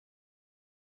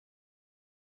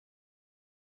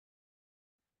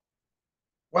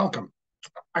Welcome.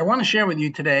 I want to share with you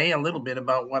today a little bit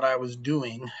about what I was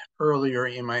doing earlier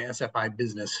in my SFI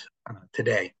business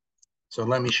today. So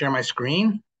let me share my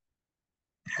screen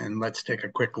and let's take a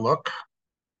quick look.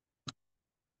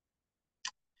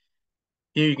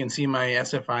 Here you can see my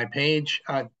SFI page.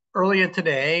 Earlier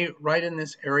today, right in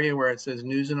this area where it says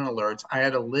news and alerts, I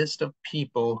had a list of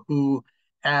people who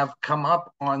have come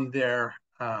up on their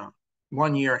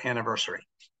 1 year anniversary.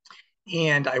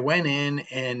 And I went in,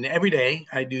 and every day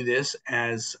I do this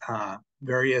as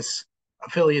various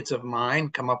affiliates of mine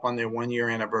come up on their 1 year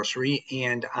anniversary,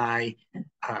 and I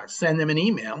send them an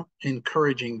email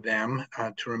encouraging them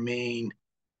to remain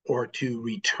or to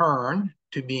return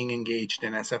to being engaged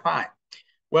in SFI.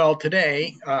 Well,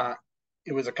 today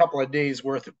it was a couple of days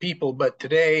worth of people, but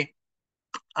today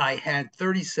I had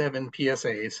 37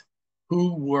 PSAs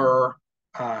who were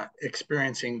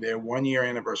experiencing their 1 year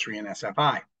anniversary in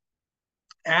SFI.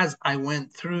 As I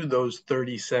went through those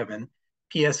 37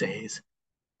 PSAs,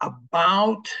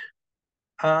 about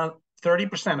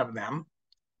 30% of them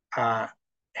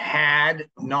had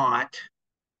not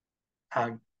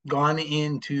gone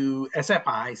into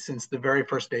SFI since the very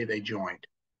first day they joined.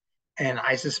 And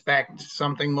I suspect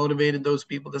something motivated those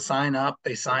people to sign up.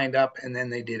 They signed up and then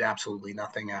they did absolutely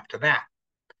nothing after that.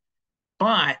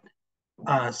 But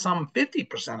some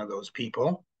 50% of those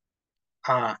people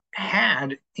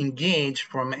had engaged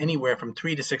from anywhere from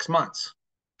 3 to 6 months.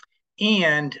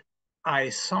 And I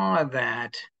saw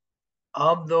that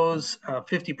of those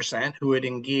 50% who had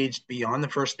engaged beyond the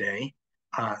first day,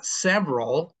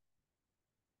 several,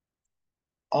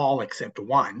 all except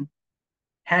one,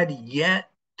 had yet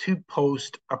to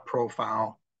post a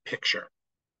profile picture.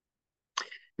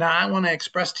 Now, I want to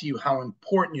express to you how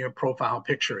important your profile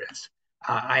picture is.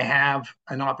 I have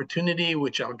an opportunity,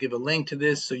 which I'll give a link to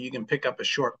this so you can pick up a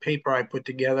short paper I put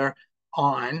together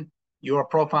on your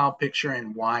profile picture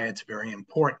and why it's very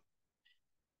important.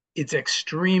 It's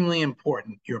extremely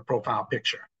important, your profile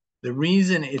picture. The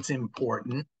reason it's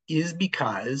important is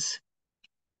because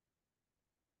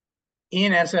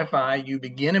in SFI, you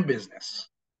begin a business.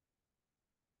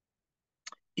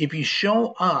 If you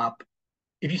show up,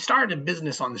 if you start a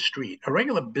business on the street, a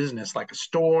regular business like a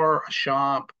store, a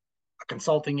shop, a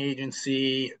consulting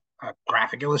agency, a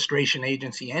graphic illustration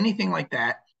agency, anything like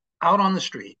that, out on the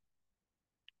street,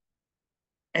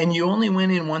 and you only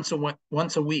went in once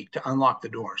a week to unlock the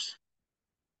doors,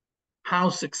 how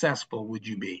successful would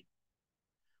you be?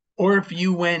 Or if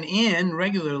you went in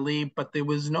regularly, but there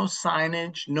was no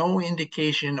signage, no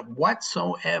indication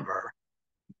whatsoever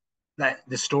that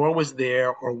the store was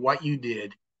there or what you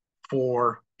did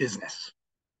for business,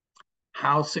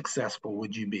 how successful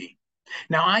would you be?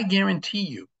 Now, I guarantee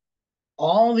you,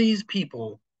 all these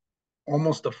people,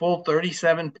 almost the full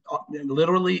 37,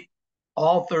 literally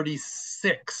all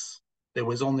 36, there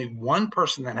was only one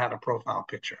person that had a profile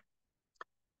picture.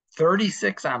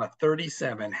 36 out of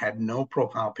 37 had no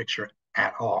profile picture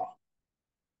at all.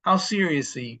 How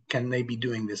seriously can they be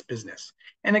doing this business?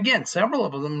 And again, several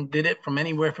of them did it from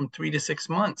anywhere from 3 to 6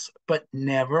 months, but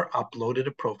never uploaded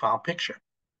a profile picture.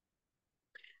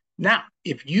 Now,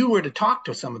 if you were to talk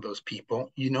to some of those people,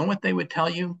 you know what they would tell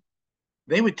you?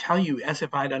 They would tell you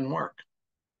SFI doesn't work.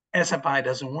 SFI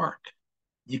doesn't work.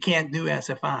 You can't do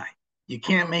SFI. You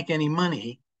can't make any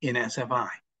money in SFI.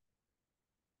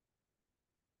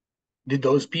 Did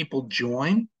those people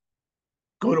join,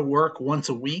 go to work once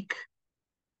a week,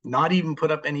 not even put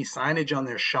up any signage on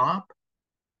their shop,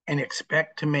 and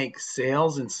expect to make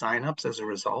sales and signups as a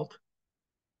result?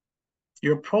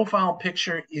 Your profile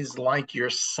picture is like your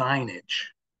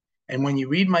signage. And when you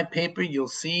read my paper, you'll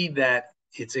see that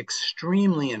it's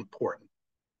extremely important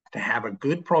to have a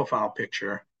good profile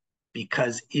picture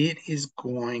because it is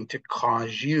going to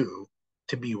cause you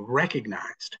to be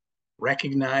recognized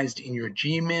in your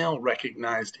Gmail,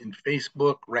 recognized in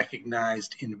Facebook,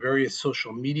 recognized in various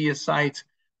social media sites,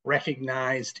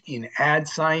 recognized in ad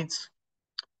sites.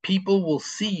 People will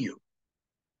see you.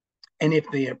 And if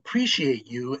they appreciate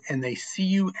you and they see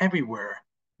you everywhere,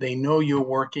 they know you're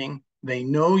working, they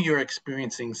know you're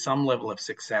experiencing some level of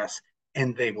success,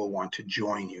 and they will want to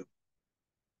join you.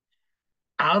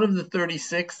 Out of the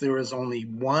 36, there is only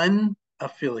one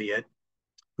affiliate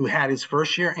who had his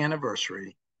first year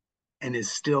anniversary and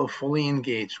is still fully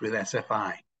engaged with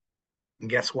SFI. And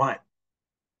guess what?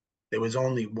 There was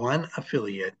only one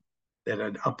affiliate that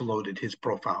had uploaded his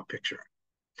profile picture.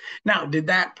 Now, did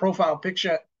that profile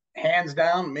picture hands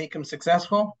down make him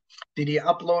successful? Did he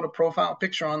upload a profile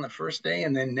picture on the first day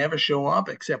and then never show up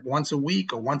except once a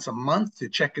week or once a month to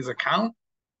check his account?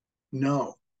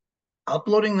 No.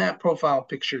 Uploading that profile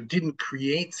picture didn't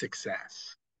create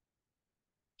success.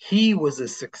 He was a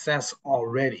success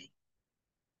already,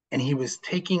 and he was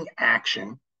taking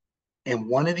action. And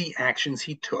one of the actions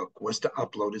he took was to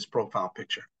upload his profile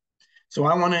picture. So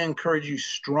I want to encourage you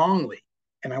strongly,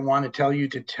 and I want to tell you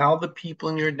to tell the people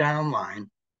in your downline,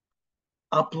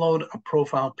 upload a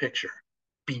profile picture.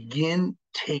 Begin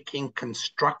taking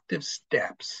constructive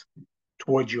steps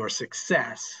towards your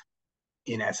success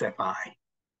in SFI.